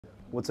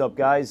What's up,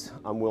 guys?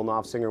 I'm Will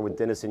Noftsinger with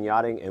Denison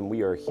Yachting, and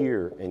we are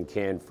here in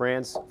Cannes,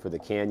 France for the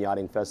Cannes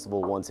Yachting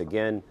Festival once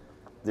again.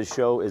 This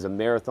show is a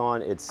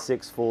marathon. It's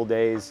 6 full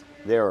days.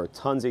 There are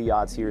tons of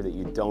yachts here that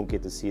you don't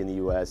get to see in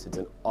the US. It's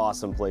an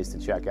awesome place to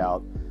check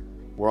out.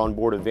 We're on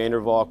board a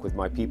Valk with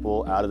my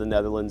people out of the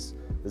Netherlands.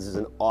 This is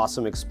an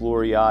awesome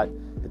Explorer yacht.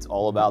 It's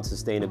all about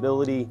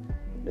sustainability.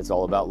 It's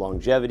all about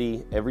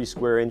longevity. Every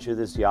square inch of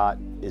this yacht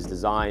is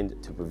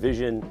designed to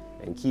provision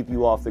and keep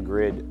you off the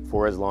grid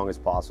for as long as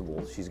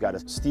possible. She's got a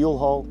steel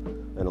hull,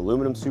 an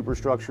aluminum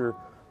superstructure,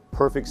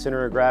 perfect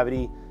center of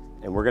gravity,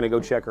 and we're gonna go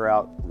check her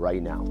out right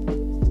now.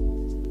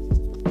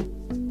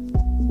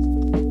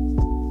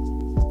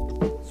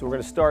 So we're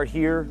gonna start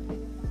here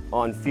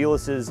on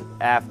FELIS's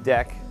aft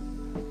deck,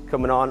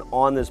 coming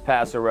on this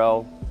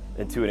passerelle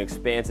into an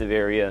expansive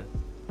area.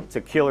 It's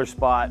a killer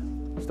spot.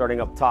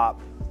 Starting up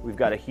top, we've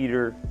got a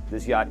heater.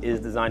 This yacht is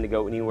designed to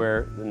go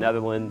anywhere. The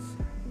Netherlands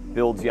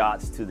builds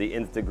yachts to the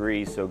nth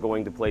degree, so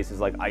going to places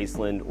like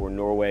Iceland or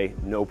Norway,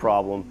 no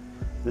problem.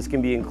 This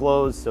can be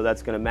enclosed, so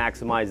that's gonna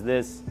maximize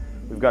this.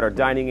 We've got our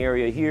dining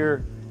area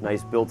here,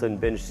 nice built-in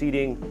bench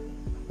seating.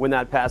 When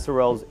that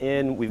passerelle's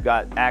in, we've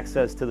got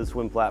access to the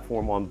swim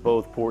platform on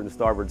both port and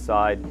starboard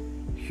side.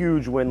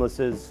 Huge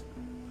windlasses,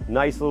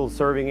 nice little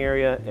serving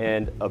area,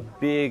 and a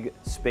big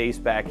space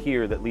back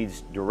here that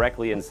leads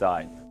directly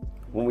inside.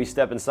 When we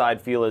step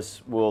inside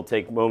FELIS, we'll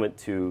take a moment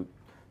to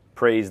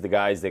praise the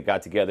guys that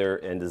got together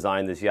and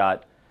designed this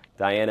yacht.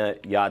 Diana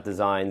Yacht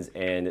Designs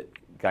and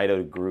Guido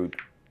de Groot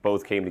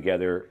both came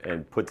together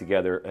and put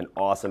together an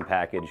awesome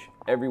package.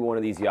 Every one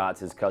of these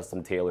yachts is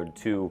custom tailored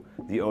to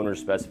the owner's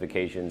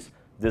specifications.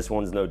 This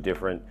one's no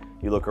different.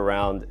 You look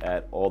around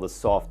at all the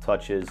soft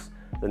touches,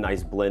 the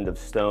nice blend of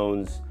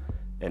stones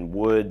and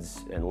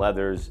woods and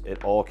leathers.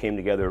 It all came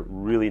together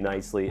really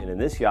nicely. And in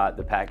this yacht,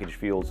 the package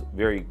feels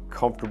very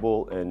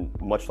comfortable and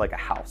much like a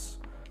house.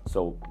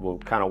 So we'll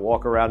kind of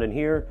walk around in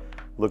here,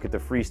 look at the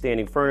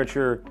freestanding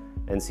furniture,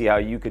 and see how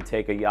you could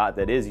take a yacht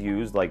that is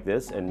used like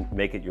this and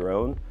make it your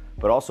own,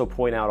 but also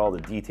point out all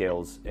the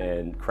details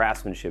and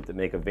craftsmanship that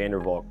make a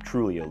Valk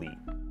truly elite.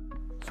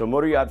 So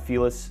Motor Yacht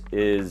FELIS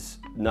is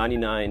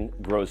 99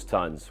 gross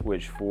tons,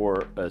 which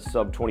for a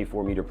sub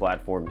 24 meter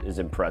platform is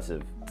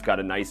impressive. It's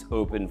got a nice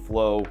open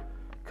flow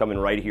coming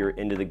right here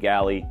into the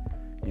galley.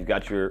 You've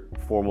got your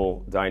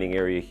formal dining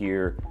area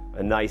here,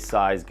 a nice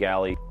size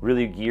galley,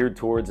 really geared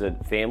towards a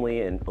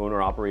family and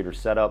owner-operator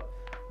setup.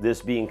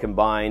 This being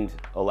combined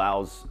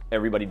allows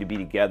everybody to be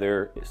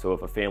together. So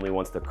if a family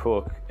wants to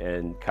cook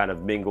and kind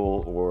of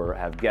mingle or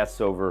have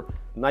guests over,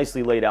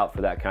 nicely laid out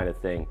for that kind of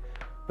thing.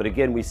 But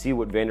again, we see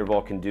what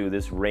Valk can do.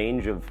 This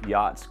range of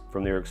yachts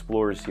from their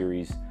Explorer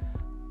series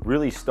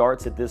really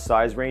starts at this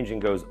size range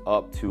and goes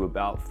up to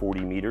about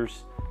 40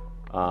 meters.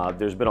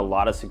 There's been a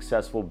lot of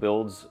successful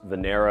builds.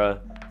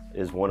 VENERA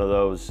is one of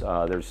those.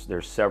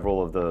 There's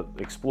several of the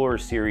Explorer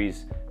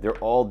series. They're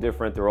all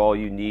different, they're all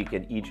unique,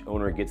 and each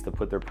owner gets to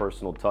put their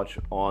personal touch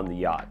on the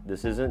yacht.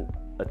 This isn't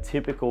a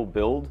typical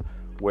build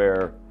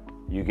where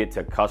you get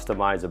to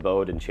customize a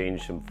boat and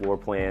change some floor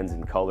plans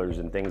and colors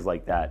and things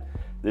like that.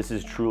 This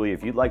is truly,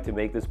 if you'd like to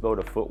make this boat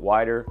a foot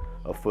wider,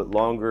 a foot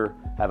longer,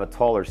 have a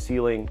taller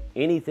ceiling,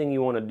 anything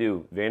you want to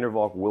do,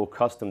 Valk will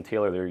custom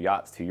tailor their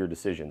yachts to your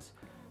decisions.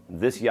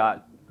 This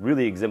yacht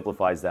really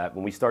exemplifies that.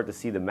 When we start to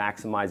see the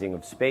maximizing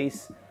of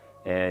space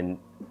and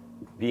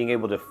being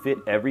able to fit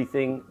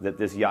everything that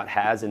this yacht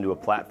has into a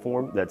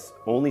platform that's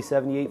only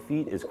 78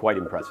 feet is quite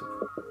impressive.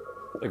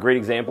 A great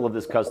example of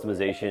this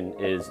customization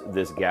is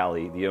this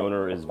galley. The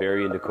owner is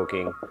very into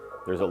cooking.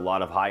 There's a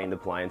lot of high-end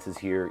appliances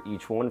here,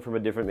 each one from a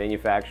different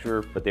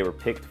manufacturer, but they were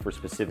picked for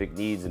specific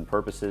needs and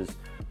purposes.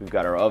 We've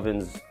got our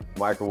ovens,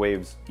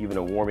 microwaves, even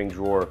a warming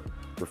drawer,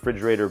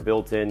 refrigerator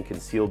built in,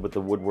 concealed with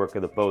the woodwork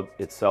of the boat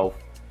itself.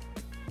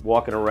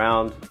 Walking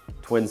around,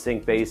 twin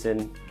sink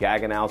basin,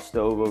 Gaggenau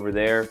stove over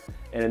there,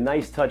 and a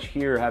nice touch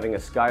here having a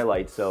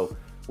skylight. So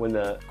when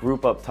the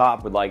group up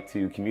top would like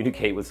to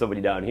communicate with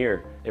somebody down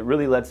here, it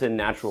really lets in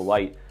natural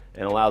light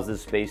and allows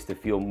this space to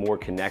feel more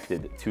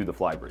connected to the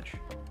flybridge.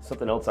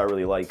 Something else I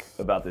really like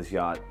about this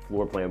yacht,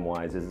 floor plan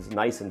wise, is it's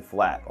nice and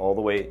flat all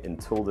the way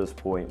until this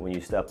point when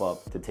you step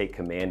up to take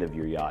command of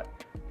your yacht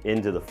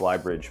into the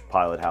flybridge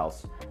pilot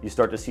house. You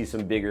start to see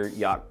some bigger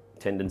yacht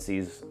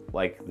tendencies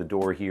like the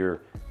door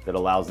here that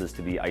allows this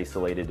to be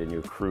isolated and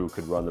your crew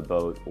could run the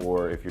boat,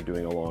 or if you're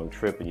doing a long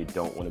trip and you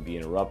don't want to be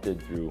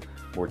interrupted through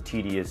more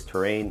tedious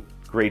terrain,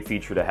 great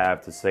feature to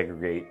have to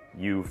segregate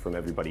you from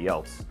everybody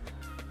else.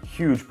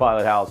 Huge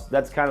pilot house.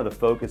 That's kind of the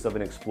focus of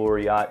an Explorer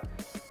yacht.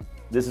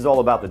 This is all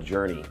about the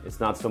journey. It's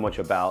not so much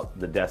about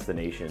the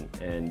destination.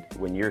 And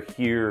when you're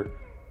here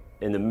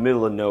in the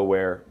middle of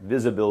nowhere,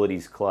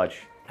 visibility's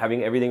clutch.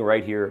 Having everything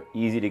right here,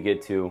 easy to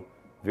get to,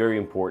 very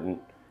important.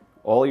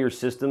 All your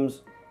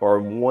systems are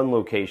in one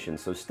location.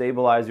 So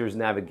stabilizers,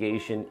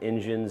 navigation,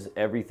 engines,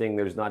 everything.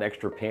 There's not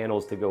extra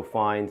panels to go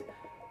find.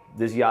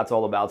 This yacht's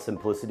all about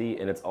simplicity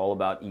and it's all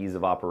about ease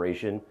of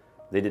operation.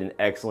 They did an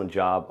excellent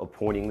job of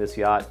pointing this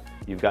yacht.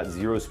 You've got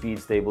 0 speed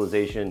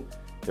stabilization.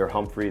 They're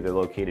Humphrey, they're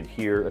located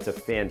here. It's a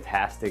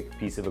fantastic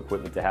piece of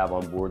equipment to have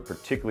on board,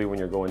 particularly when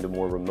you're going to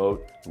more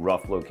remote,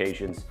 rough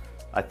locations.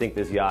 I think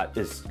this yacht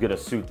is gonna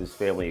suit this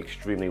family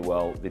extremely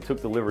well. They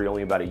took delivery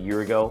only about a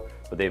year ago,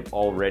 but they've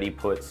already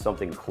put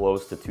something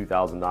close to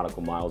 2,000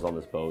 nautical miles on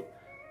this boat.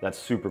 That's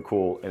super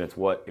cool, and it's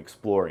what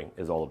exploring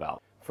is all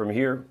about. From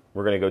here,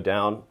 we're gonna go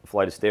down a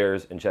flight of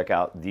stairs and check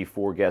out the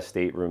 4 guest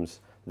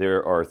staterooms.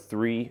 There are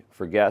 3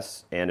 for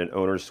guests and an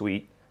owner's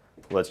suite.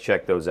 Let's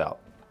check those out.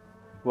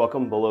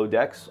 Welcome below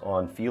decks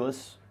on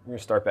FELIS. We're gonna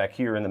start back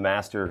here in the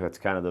master. That's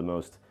kind of the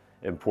most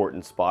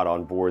important spot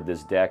on board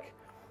this deck.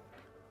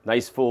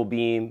 Nice full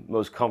beam,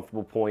 most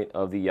comfortable point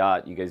of the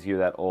yacht. You guys hear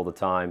that all the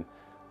time.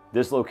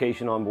 This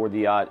location on board the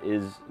yacht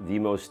is the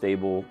most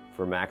stable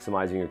for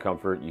maximizing your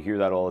comfort. You hear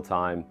that all the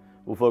time.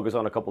 We'll focus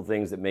on a couple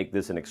things that make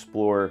this an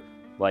explorer,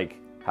 like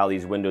how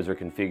these windows are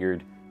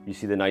configured. You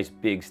see the nice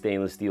big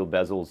stainless steel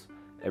bezels.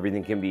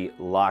 Everything can be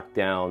locked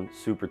down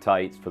super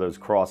tight for those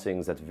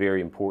crossings. That's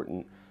very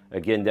important.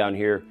 Again, down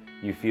here,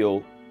 you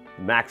feel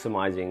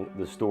maximizing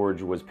the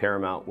storage was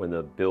paramount when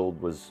the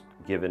build was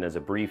given as a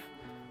brief.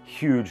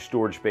 Huge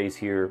storage space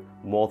here,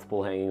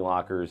 multiple hanging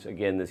lockers.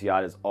 Again, this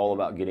yacht is all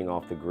about getting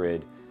off the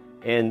grid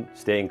and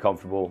staying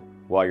comfortable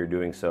while you're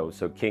doing so.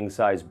 So king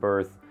size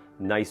berth,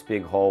 nice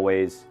big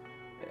hallways.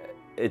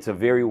 It's a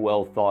very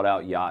well thought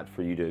out yacht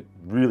for you to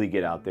really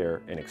get out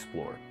there and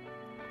explore.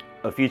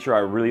 A feature I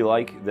really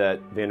like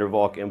that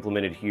Valk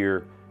implemented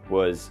here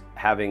was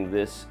having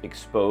this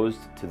exposed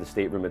to the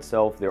stateroom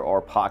itself. There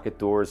are pocket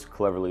doors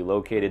cleverly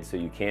located so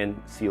you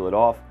can seal it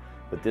off,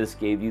 but this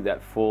gave you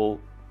that full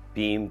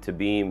beam to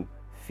beam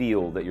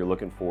feel that you're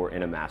looking for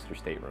in a master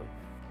stateroom.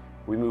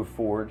 We move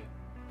forward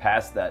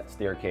past that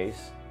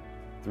staircase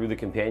through the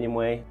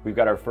companionway. We've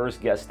got our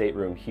first guest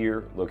stateroom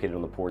here located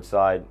on the port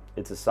side.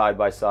 It's a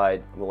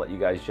side-by-side. I'm gonna let you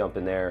guys jump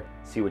in there,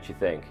 see what you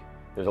think.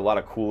 There's a lot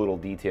of cool little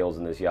details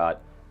in this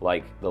yacht,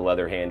 like the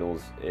leather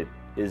handles. It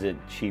isn't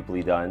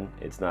cheaply done.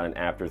 It's not an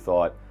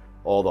afterthought.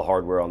 All the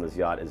hardware on this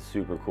yacht is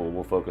super cool.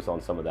 We'll focus on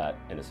some of that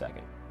in a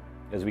second.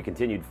 As we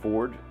continued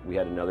forward, we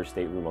had another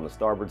stateroom on the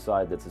starboard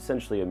side that's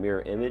essentially a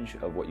mirror image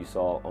of what you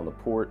saw on the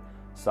port,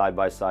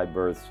 side-by-side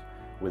berths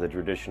with a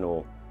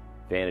traditional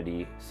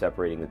vanity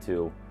separating the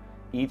two.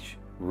 Each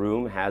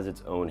room has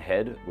its own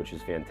head, which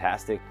is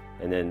fantastic.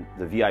 And then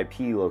the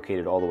VIP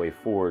located all the way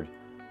forward.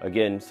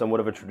 Again, somewhat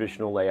of a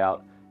traditional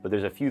layout, but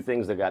there's a few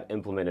things that got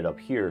implemented up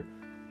here.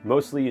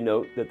 Mostly you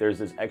note that there's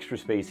this extra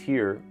space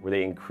here where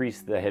they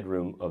increased the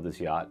headroom of this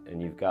yacht,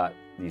 and you've got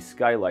these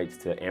skylights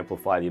to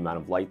amplify the amount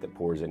of light that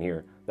pours in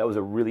here. That was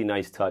a really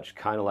nice touch,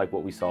 kind of like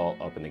what we saw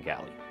up in the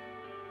galley.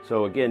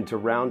 So again, to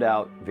round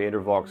out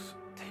Valk's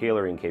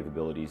tailoring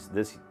capabilities,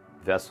 this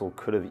vessel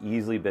could have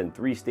easily been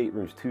 3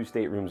 staterooms, 2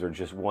 staterooms, or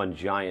just one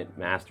giant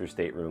master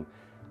stateroom.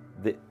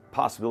 The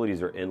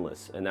possibilities are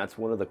endless, and that's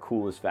one of the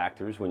coolest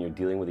factors when you're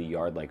dealing with a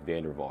yard like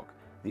Valk.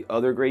 The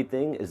other great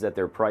thing is that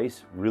their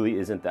price really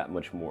isn't that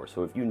much more.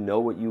 So if you know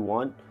what you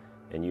want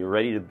and you're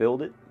ready to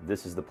build it,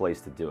 this is the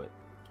place to do it.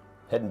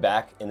 Heading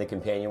back in the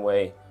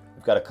companionway,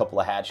 we've got a couple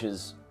of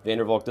hatches.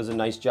 Valk does a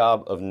nice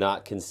job of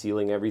not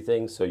concealing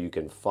everything so you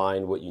can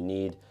find what you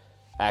need.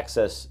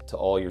 Access to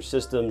all your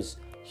systems,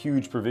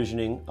 huge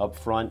provisioning up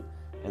front.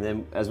 And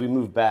then as we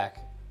move back,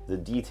 the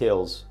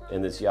details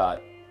in this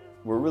yacht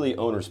were really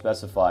owner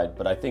specified,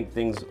 but I think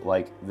things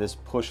like this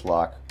push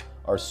lock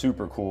are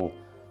super cool.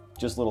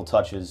 Just little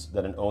touches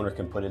that an owner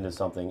can put into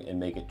something and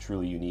make it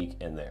truly unique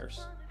and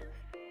theirs.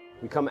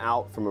 We come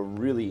out from a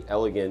really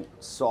elegant,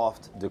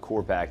 soft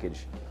decor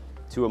package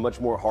to a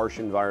much more harsh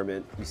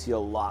environment. You see a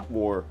lot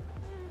more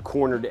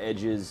cornered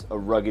edges, a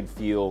rugged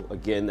feel.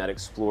 Again, that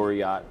Explorer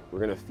yacht, we're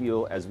gonna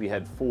feel as we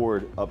head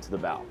forward up to the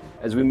bow.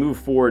 As we move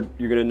forward,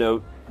 you're gonna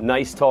note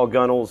nice tall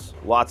gunnels,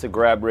 lots of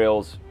grab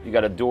rails. You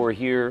got a door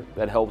here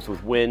that helps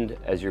with wind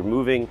as you're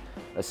moving.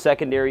 A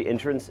secondary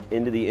entrance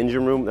into the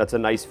engine room, that's a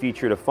nice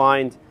feature to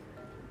find.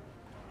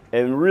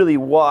 And really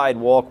wide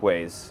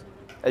walkways.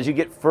 As you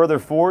get further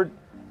forward,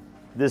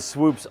 this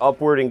swoops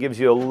upward and gives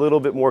you a little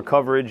bit more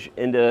coverage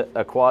into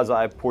a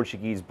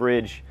quasi-Portuguese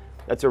bridge.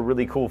 That's a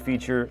really cool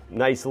feature,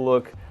 nice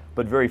look,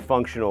 but very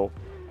functional.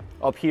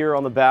 Up here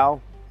on the bow,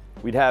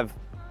 we'd have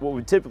what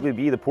would typically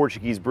be the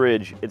Portuguese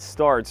bridge. It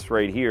starts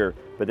right here,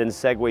 but then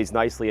segues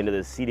nicely into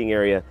the seating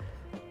area.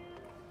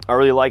 I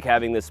really like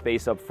having this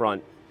space up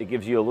front. It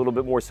gives you a little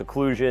bit more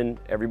seclusion.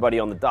 Everybody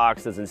on the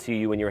docks doesn't see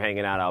you when you're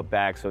hanging out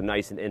back, so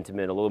nice and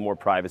intimate, a little more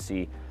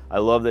privacy. I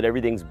love that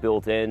everything's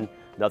built in.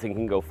 Nothing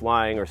can go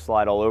flying or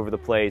slide all over the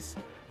place.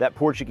 That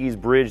Portuguese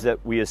bridge that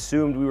we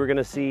assumed we were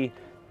gonna see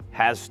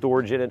has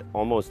storage in it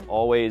almost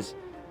always.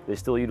 They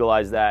still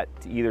utilize that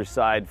to either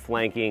side,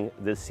 flanking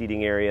this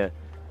seating area.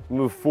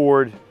 Move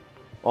forward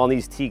on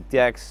these teak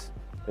decks.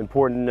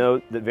 Important to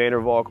note that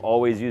Valk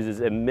always uses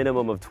a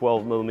minimum of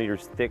 12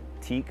 millimeters thick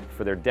teak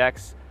for their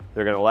decks.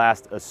 They're gonna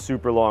last a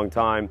super long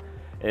time,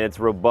 and it's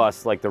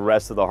robust like the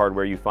rest of the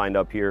hardware you find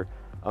up here.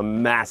 A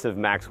massive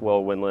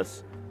Maxwell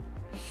windlass,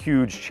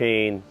 huge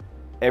chain.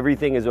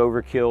 Everything is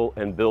overkill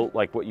and built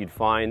like what you'd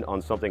find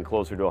on something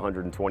closer to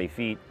 120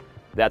 feet.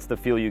 That's the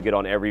feel you get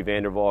on every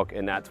Vandervalk,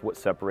 and that's what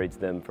separates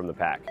them from the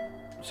pack.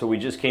 So we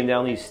just came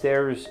down these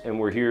stairs and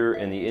we're here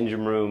in the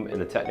engine room in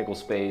the technical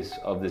space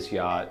of this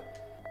yacht.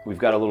 We've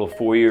got a little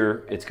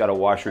foyer, it's got a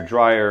washer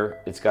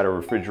dryer, it's got a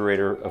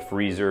refrigerator, a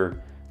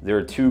freezer. There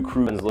are 2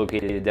 crew vents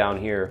located down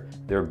here.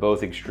 They're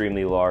both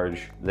extremely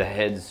large. The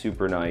head's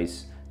super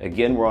nice.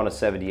 Again, we're on a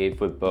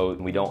 78-foot boat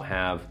and we don't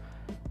have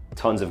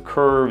tons of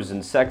curves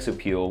and sex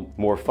appeal,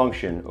 more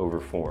function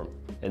over form.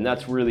 And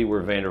that's really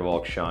where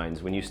Vandervalk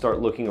shines. When you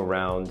start looking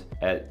around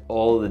at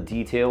all of the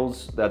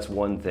details, that's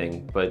one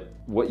thing, but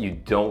what you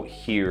don't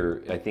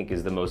hear, I think,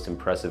 is the most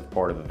impressive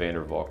part of a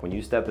Vandervalk. When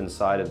you step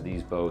inside of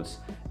these boats,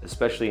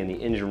 especially in the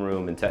engine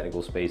room and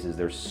technical spaces,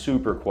 they're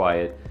super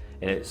quiet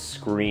and it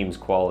screams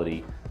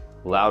quality,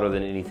 louder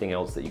than anything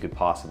else that you could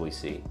possibly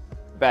see.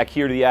 Back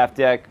here to the aft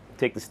deck,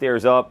 take the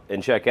stairs up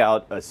and check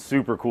out a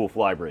super cool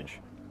flybridge.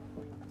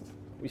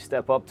 We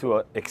step up to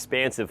an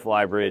expansive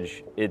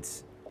flybridge.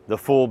 It's the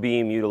full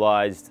beam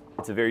utilized.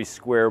 It's a very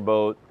square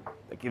boat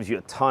that gives you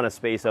a ton of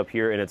space up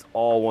here, and it's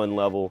all one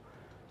level.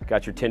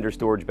 Got your tender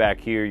storage back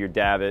here, your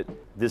davit.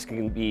 This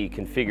can be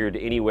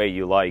configured any way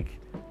you like.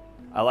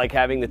 I like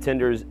having the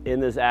tenders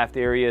in this aft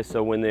area,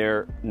 so when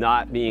they're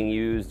not being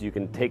used, you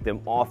can take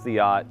them off the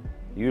yacht,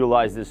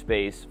 utilize this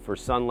space for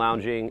sun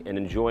lounging and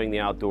enjoying the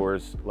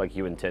outdoors like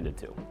you intended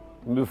to.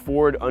 Move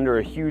forward under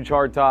a huge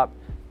hardtop.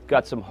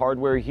 Got some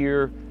hardware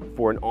here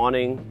for an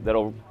awning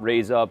that'll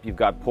raise up. You've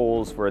got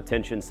poles for a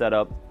tension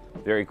setup.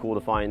 Very cool to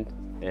find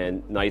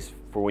and nice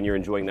for when you're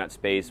enjoying that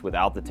space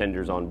without the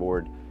tenders on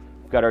board.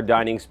 We've got our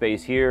dining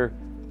space here.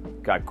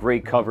 Got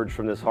great coverage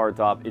from this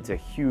hardtop. It's a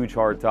huge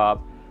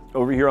hardtop.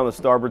 Over here on the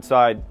starboard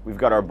side, we've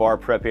got our bar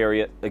prep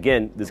area.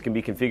 Again, this can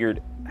be configured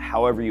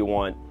however you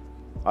want.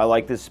 I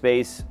like this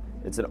space.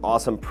 It's an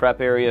awesome prep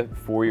area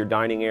for your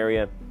dining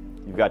area.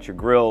 You've got your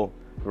grill,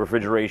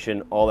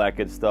 refrigeration, all that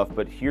good stuff.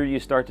 But here you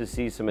start to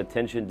see some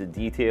attention to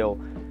detail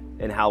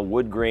and how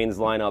wood grains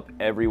line up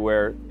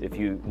everywhere. If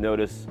you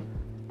notice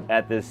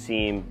at this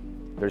seam,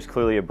 there's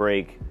clearly a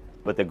break,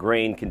 but the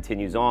grain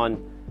continues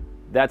on.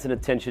 That's an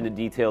attention to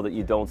detail that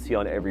you don't see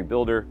on every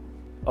builder.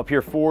 Up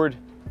here forward,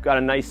 got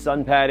a nice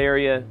sun pad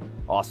area.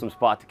 Awesome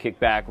spot to kick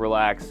back,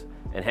 relax,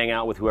 and hang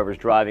out with whoever's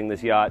driving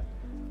this yacht.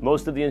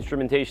 Most of the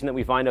instrumentation that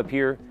we find up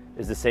here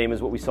is the same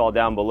as what we saw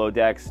down below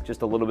decks,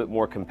 just a little bit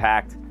more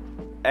compact.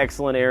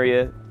 Excellent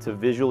area to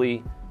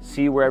visually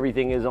see where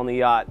everything is on the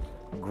yacht.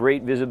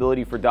 Great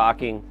visibility for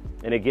docking.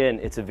 And again,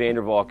 it's a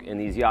Vandervalk, and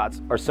these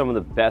yachts are some of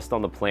the best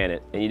on the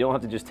planet. And you don't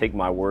have to just take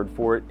my word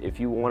for it. If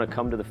you want to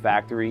come to the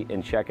factory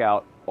and check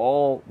out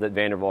all that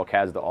Vandervalk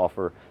has to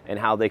offer and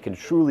how they can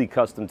truly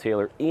custom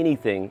tailor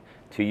anything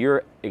to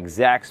your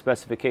exact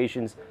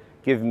specifications,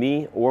 give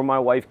me or my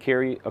wife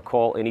Carrie a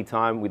call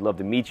anytime. We'd love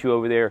to meet you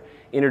over there,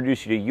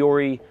 introduce you to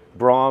Yori,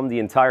 Brom, the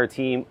entire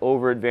team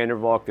over at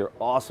Vandervalk. They're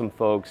awesome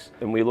folks,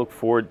 and we look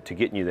forward to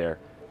getting you there.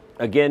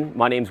 Again,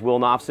 my name's Will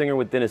Noftsinger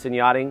with Denison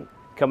Yachting,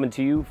 coming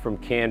to you from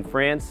Cannes,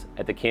 France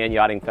at the Cannes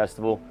Yachting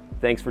Festival.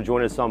 Thanks for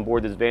joining us on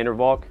board this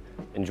Vandervalk.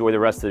 Enjoy the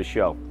rest of the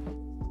show.